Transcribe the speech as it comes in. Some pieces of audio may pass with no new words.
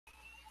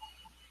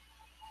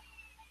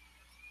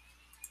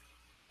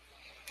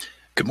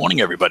Good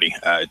morning, everybody.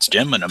 It's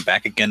Jim, and I'm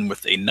back again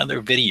with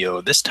another video.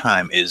 This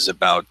time is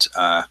about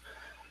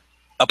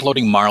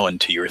uploading Marlin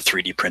to your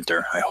 3D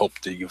printer. I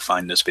hope that you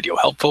find this video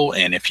helpful,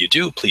 and if you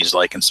do, please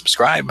like and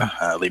subscribe.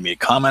 Leave me a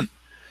comment.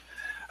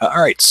 All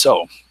right,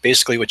 so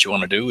basically what you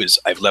want to do is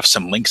I've left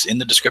some links in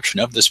the description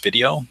of this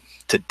video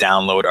to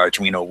download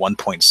Arduino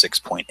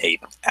 1.6.8.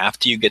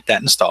 After you get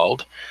that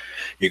installed,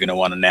 you're going to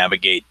want to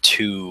navigate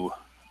to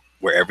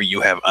wherever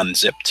you have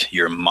unzipped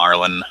your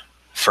Marlin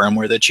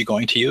firmware that you're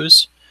going to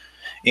use.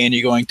 And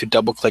you're going to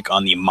double click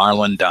on the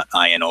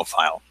marlon.ino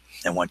file.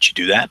 And once you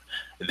do that,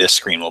 this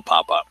screen will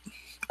pop up.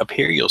 Up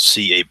here, you'll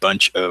see a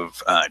bunch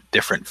of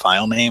different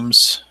file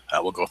names.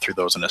 We'll go through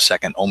those in a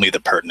second, only the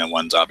pertinent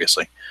ones,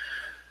 obviously.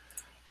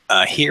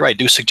 Here, I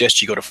do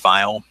suggest you go to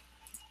File,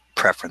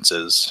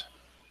 Preferences,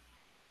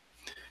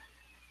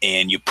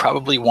 and you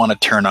probably want to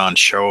turn on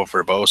Show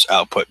Verbose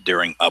Output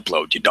during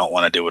upload. You don't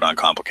want to do it on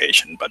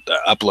complication, but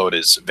upload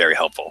is very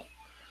helpful.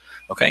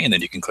 Okay, and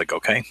then you can click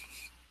OK.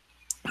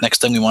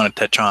 Next thing we want to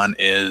touch on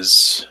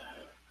is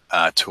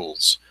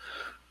tools.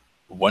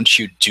 Once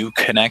you do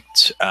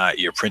connect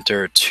your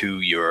printer to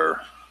your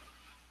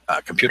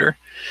computer,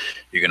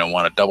 you're going to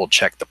want to double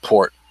check the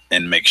port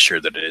and make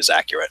sure that it is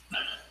accurate.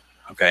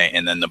 Okay,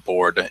 and then the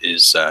board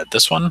is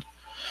this one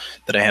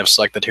that I have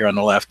selected here on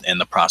the left,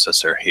 and the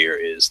processor here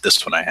is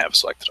this one I have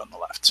selected on the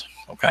left.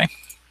 Okay.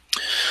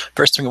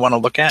 First thing we want to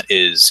look at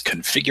is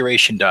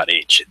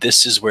configuration.h.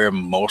 This is where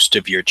most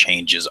of your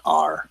changes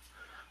are.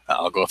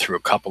 I'll go through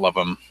a couple of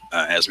them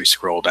as we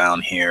scroll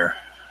down here.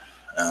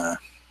 The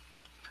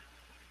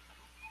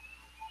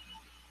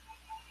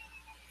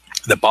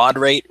baud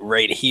rate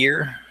right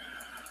here,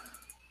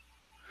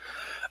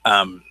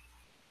 I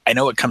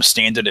know it comes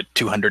standard at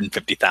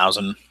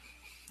 250,000.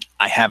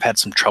 I have had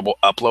some trouble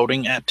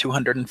uploading at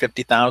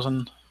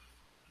 250,000,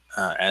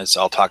 as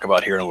I'll talk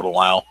about here in a little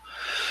while.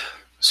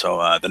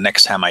 So the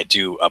next time I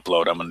do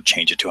upload, I'm going to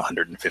change it to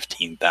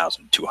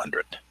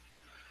 115,200.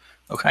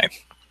 Okay.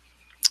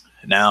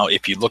 Now,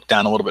 if you look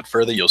down a little bit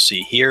further, you'll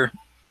see here,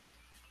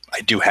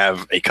 I do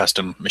have a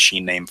custom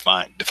machine name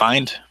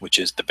defined, which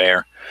is the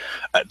bear.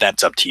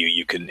 That's up to you.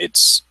 You can,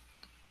 it's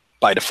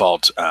by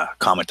default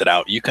commented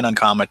out. You can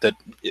uncomment it.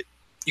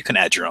 You can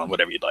add your own,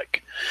 whatever you'd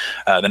like.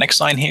 The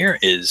next line here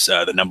is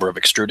the number of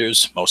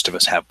extruders. Most of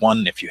us have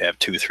one. If you have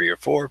 2, 3, or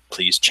 4,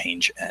 please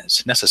change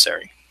as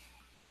necessary.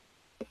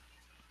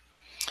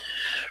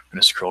 I'm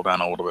going to scroll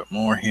down a little bit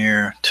more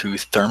here to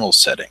thermal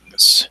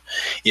settings.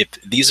 If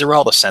these are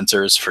all the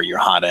sensors for your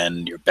hot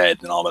end, your bed,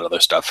 and all that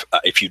other stuff.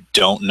 If you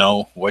don't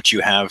know what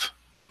you have,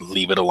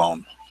 leave it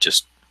alone.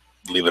 Just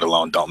leave it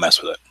alone. Don't mess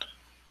with it.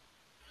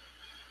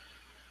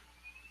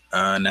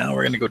 Now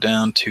we're going to go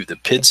down to the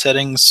PID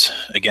settings.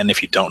 Again,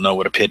 if you don't know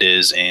what a PID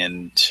is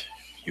and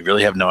you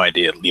really have no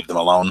idea, leave them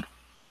alone.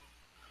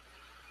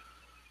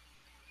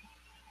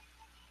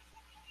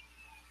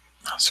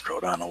 I'll scroll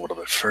down a little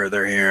bit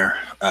further here.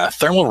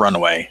 Thermal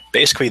runaway.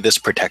 Basically, this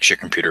protects your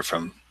computer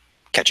from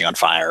catching on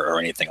fire or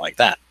anything like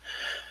that.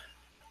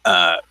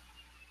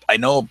 I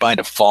know by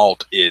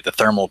default, the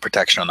thermal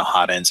protection on the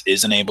hot ends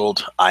is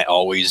enabled. I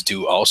always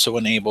do also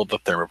enable the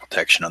thermal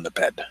protection on the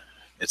bed.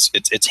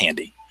 It's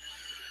handy.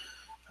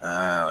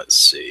 Let's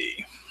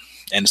see.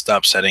 End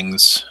stop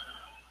settings.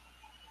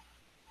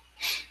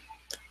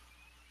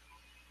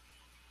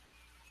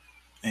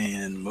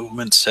 And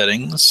movement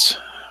settings.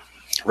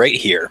 Right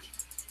here.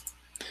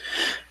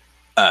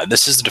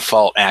 This is the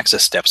default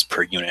access steps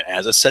per unit.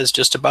 As it says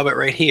just above it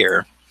right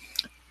here,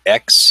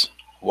 X,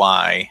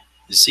 Y,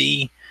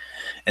 Z,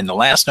 and the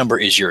last number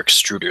is your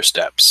extruder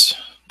steps.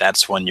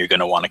 That's when you're going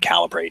to want to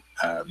calibrate.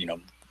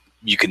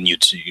 You can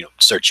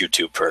search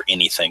YouTube for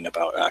anything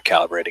about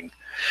calibrating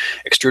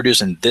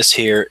extruders, and this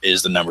here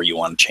is the number you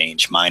want to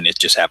change. Mine, it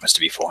just happens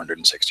to be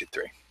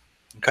 463.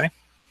 Okay.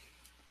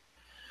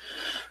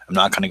 I'm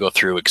not going to go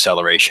through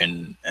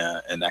acceleration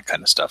and that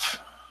kind of stuff.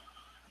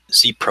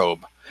 Z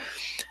probe.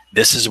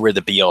 This is where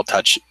the BL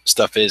Touch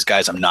stuff is,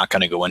 guys. I'm not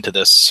going to go into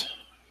this.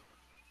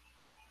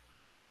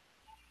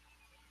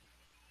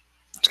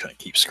 I'm just going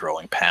to keep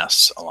scrolling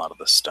past a lot of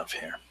this stuff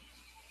here.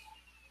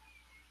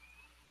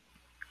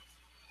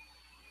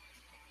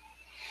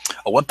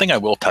 One thing I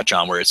will touch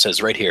on where it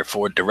says right here,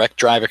 for direct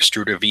drive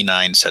extruder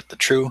V9, set to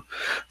true.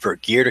 For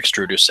geared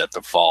extruder, set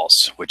to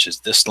false, which is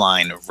this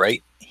line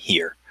right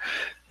here.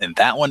 And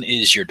that one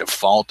is your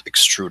default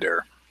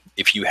extruder.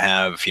 If you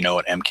have, an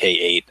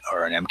MK8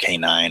 or an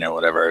MK9 or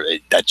whatever,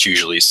 that's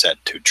usually set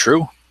to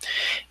true.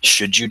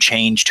 Should you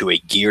change to a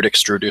geared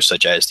extruder,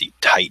 such as the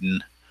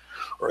Titan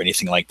or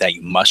anything like that,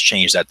 you must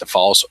change that to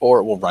false, or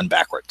it will run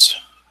backwards.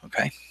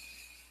 Okay.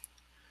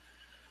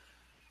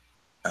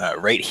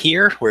 Right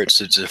here, where it's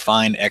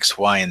define X,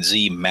 Y, and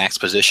Z max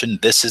position,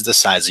 this is the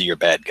size of your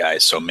bed,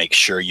 guys. So make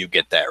sure you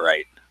get that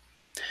right.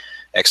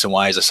 X and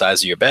Y is the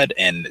size of your bed,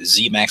 and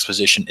Z max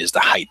position is the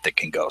height that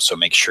can go. So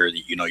make sure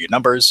that you know your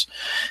numbers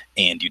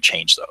and you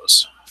change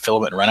those.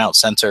 Filament runout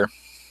sensor,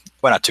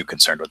 we're not too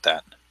concerned with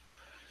that.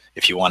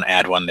 If you want to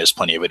add one, there's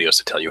plenty of videos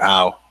to tell you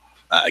how.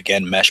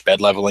 Again, mesh bed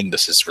leveling.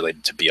 This is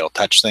related to BL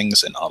Touch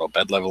things, and auto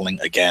bed leveling.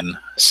 Again,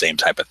 same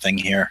type of thing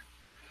here.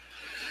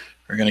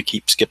 We're going to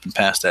keep skipping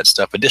past that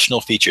stuff.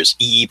 Additional features,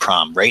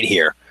 eeprom right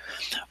here.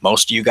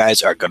 Most of you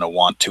guys are going to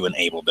want to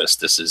enable this.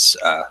 This is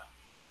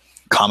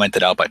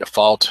commented out by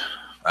default.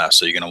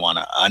 So you're going to want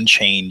to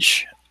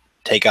unchange,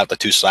 take out the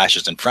 2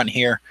 slashes in front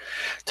here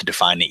to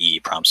define the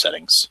eeprom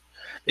settings.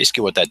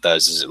 Basically what that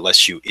does is it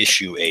lets you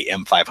issue a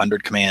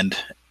M500 command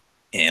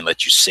and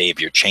let you save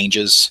your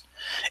changes.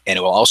 And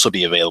it will also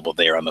be available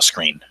there on the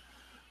screen.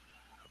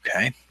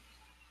 Okay.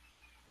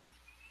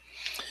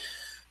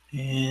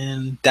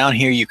 And down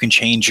here, you can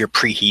change your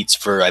preheats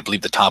for, I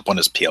believe the top one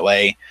is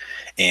PLA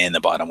and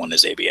the bottom one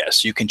is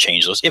ABS. You can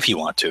change those if you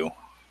want to.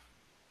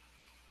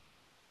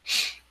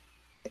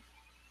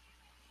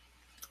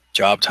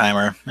 Job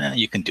timer,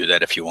 you can do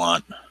that if you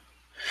want.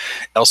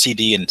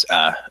 LCD and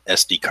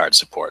SD card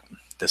support.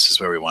 This is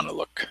where we want to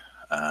look.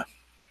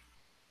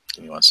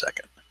 Give me 1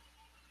 second.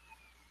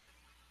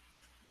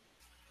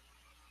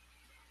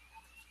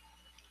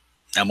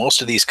 Now,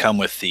 most of these come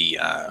with the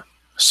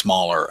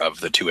smaller of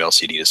the 2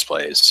 LCD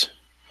displays,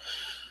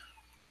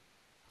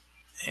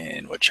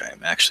 and which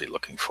I'm actually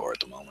looking for at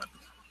the moment.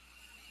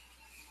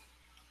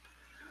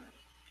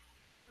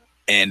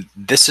 And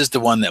this is the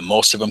one that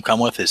most of them come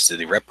with, is the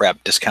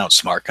RepRap Discount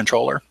Smart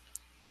Controller.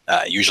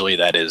 Usually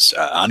that is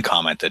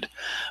uncommented,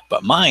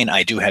 but mine,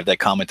 I do have that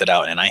commented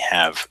out, and I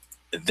have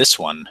this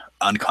one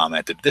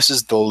uncommented. This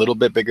is the little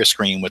bit bigger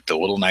screen with the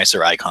little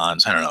nicer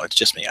icons. I don't know, it's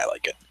just me, I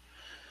like it.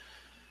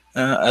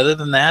 Other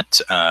than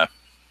that,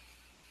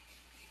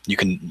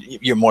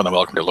 you're more than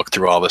welcome to look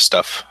through all this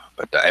stuff,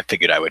 but I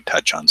figured I would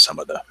touch on some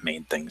of the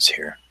main things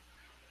here.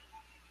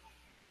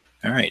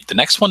 All right, the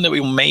next one that we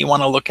may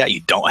want to look at, you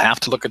don't have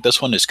to look at this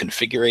one, is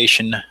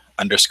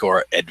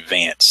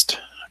configuration_advanced.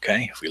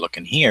 Okay, if we look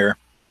in here,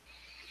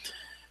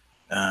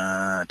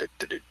 I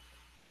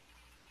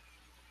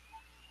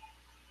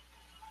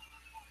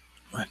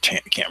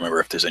can't remember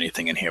if there's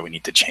anything in here we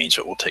need to change,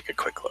 but we'll take a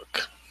quick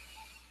look.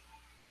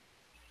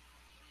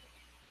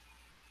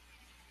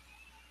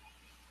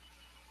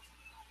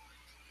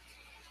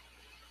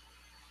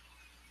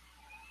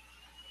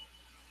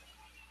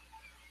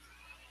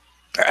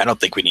 I don't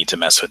think we need to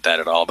mess with that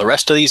at all. The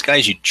rest of these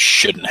guys you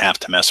shouldn't have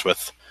to mess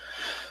with.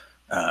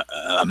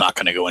 I'm not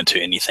going to go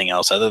into anything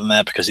else other than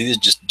that because these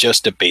are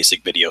just a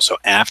basic video. So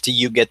after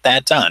you get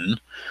that done,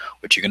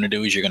 what you're going to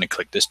do is you're going to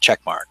click this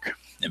check mark.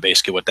 And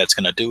basically what that's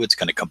going to do, it's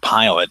going to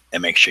compile it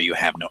and make sure you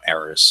have no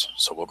errors.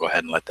 So we'll go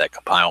ahead and let that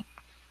compile.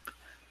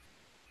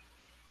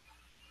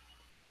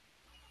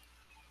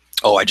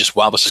 Oh,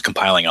 while this is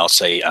compiling, I'll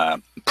say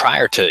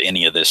prior to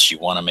any of this, you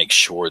want to make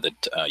sure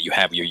that you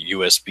have your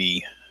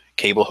USB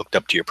cable hooked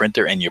up to your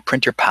printer and your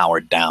printer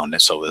powered down.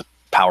 And so the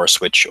power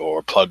switch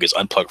or plug is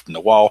unplugged from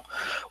the wall.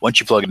 Once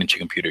you plug it into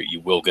your computer,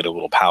 you will get a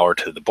little power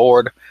to the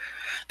board,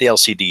 the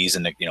LCDs,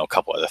 and a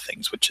couple other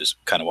things, which is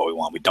kind of what we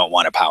want. We don't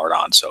want it powered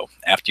on. So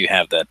after you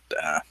have that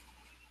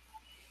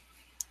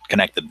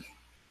connected,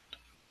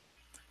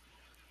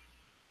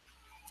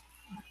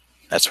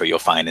 that's where you'll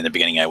find in the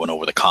beginning I went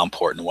over the COM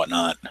port and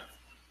whatnot.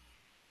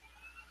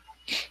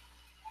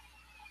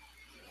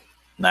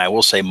 Now, I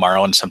will say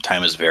Marlin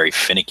sometimes is very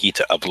finicky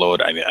to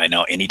upload. I mean, I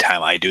know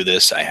anytime I do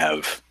this, I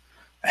have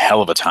a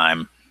hell of a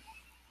time.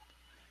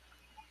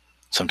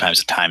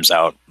 Sometimes it times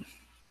out.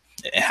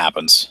 It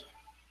happens.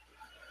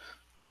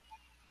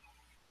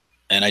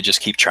 And I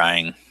just keep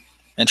trying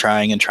and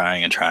trying and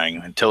trying and trying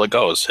until it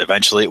goes.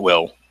 Eventually it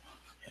will,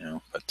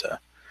 but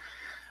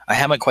I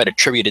haven't quite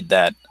attributed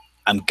that.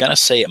 I'm going to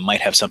say it might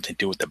have something to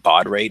do with the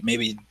baud rate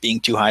maybe being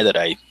too high that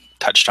I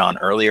touched on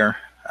earlier.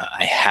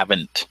 I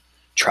haven't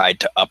tried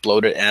to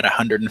upload it at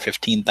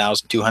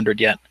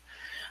 115,200 yet.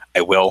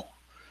 I will.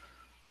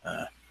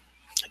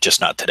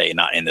 Just not today,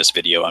 not in this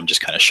video. I'm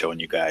just kind of showing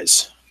you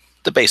guys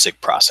the basic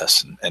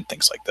process and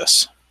things like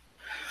this.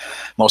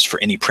 Most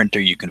for any printer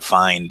you can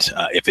find,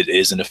 if it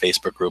is in a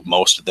Facebook group,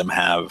 most of them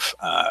have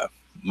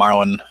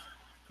Marlin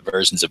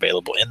versions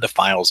available in the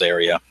files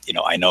area.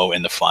 I know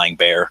in the Flying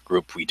Bear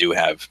group, we do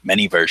have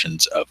many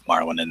versions of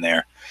Marlin in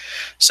there,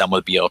 some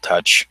with BL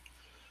Touch,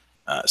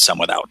 some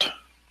without.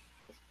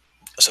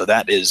 So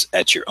that is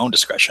at your own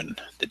discretion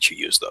that you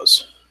use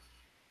those.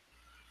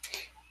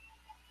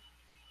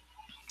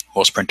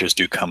 Most printers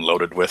do come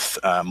loaded with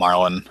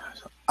Marlin.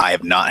 I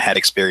have not had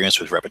experience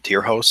with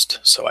Repetier Host,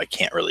 so I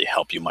can't really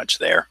help you much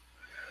there.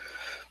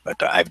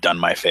 But I've done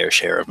my fair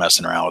share of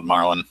messing around with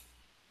Marlin.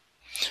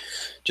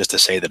 Just to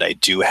say that I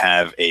do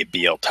have a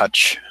BL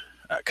Touch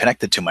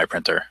connected to my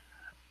printer.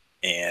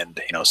 And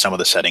some of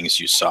the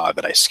settings you saw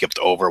that I skipped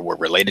over were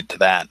related to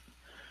that.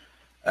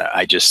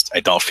 I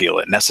don't feel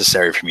it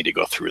necessary for me to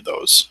go through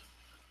those.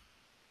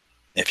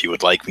 If you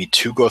would like me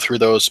to go through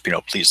those,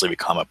 please leave a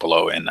comment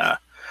below, and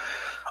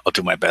I'll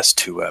do my best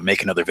to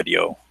make another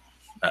video,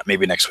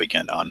 maybe next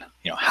weekend, on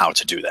how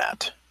to do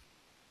that.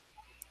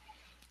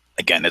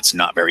 Again, it's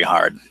not very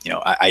hard.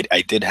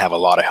 I did have a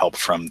lot of help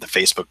from the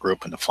Facebook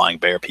group and the Flying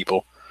Bear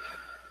people.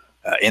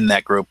 In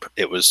that group,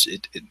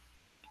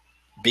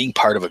 being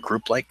part of a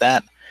group like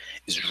that,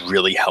 is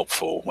really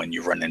helpful when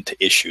you run into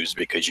issues,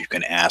 because you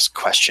can ask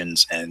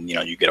questions and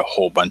you get a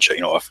whole bunch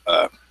of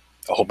a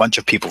whole bunch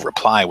of people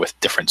reply with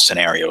different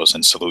scenarios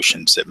and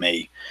solutions that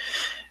may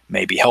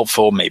be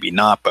helpful, maybe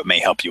not, but may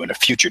help you in a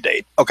future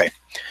date. Okay.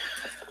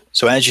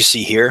 So as you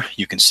see here,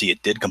 you can see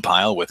it did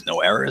compile with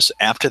no errors.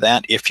 After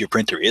that, if your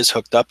printer is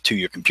hooked up to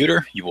your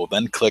computer, you will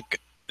then click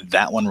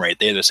that one right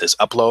there that says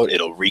upload.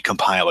 It'll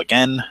recompile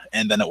again,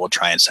 and then it will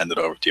try and send it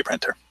over to your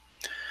printer.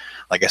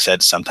 Like I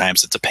said,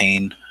 sometimes it's a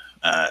pain.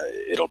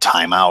 It'll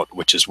time out,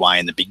 which is why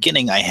in the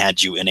beginning I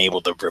had you enable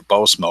the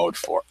verbose mode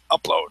for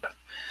upload.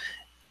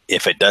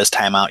 If it does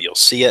time out, you'll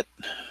see it.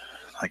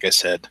 Like I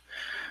said,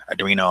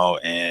 Arduino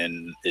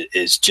and it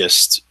is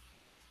just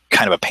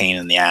kind of a pain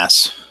in the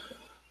ass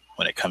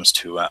when it comes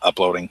to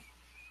uploading.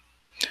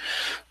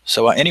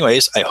 So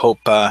anyways, I hope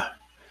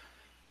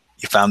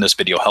you found this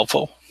video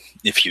helpful.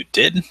 If you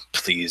did,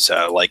 please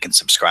like and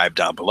subscribe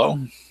down below.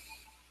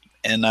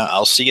 And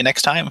I'll see you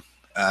next time.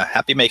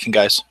 Happy making,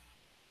 guys.